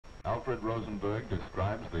Alfred Rosenberg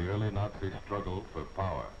describes the early Nazi struggle for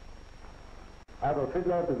power. Adolf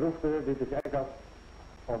Hitler besuchte Dietrich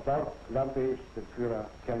und dort lernte ich den Führer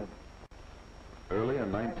kennen. Early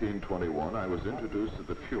in 1921, I was introduced to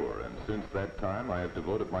the Fuhrer, and since that time I have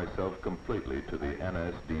devoted myself completely to the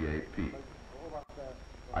NSDAP.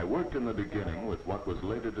 I worked in the beginning with what was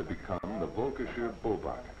later to become the Völkischer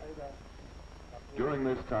Bobak. During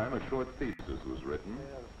this time, a short thesis was written,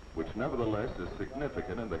 which nevertheless is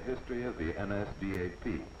significant in the history of the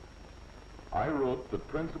NSDAP. I wrote the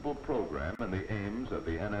principal program and the aims of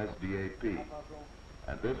the NSDAP,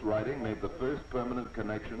 and this writing made the first permanent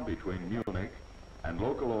connection between Munich and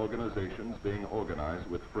local organizations being organized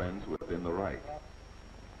with friends within the Reich.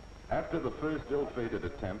 After the first ill-fated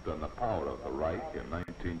attempt on the power of the Reich in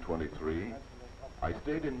 1923, I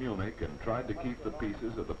stayed in Munich and tried to keep the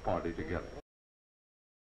pieces of the party together.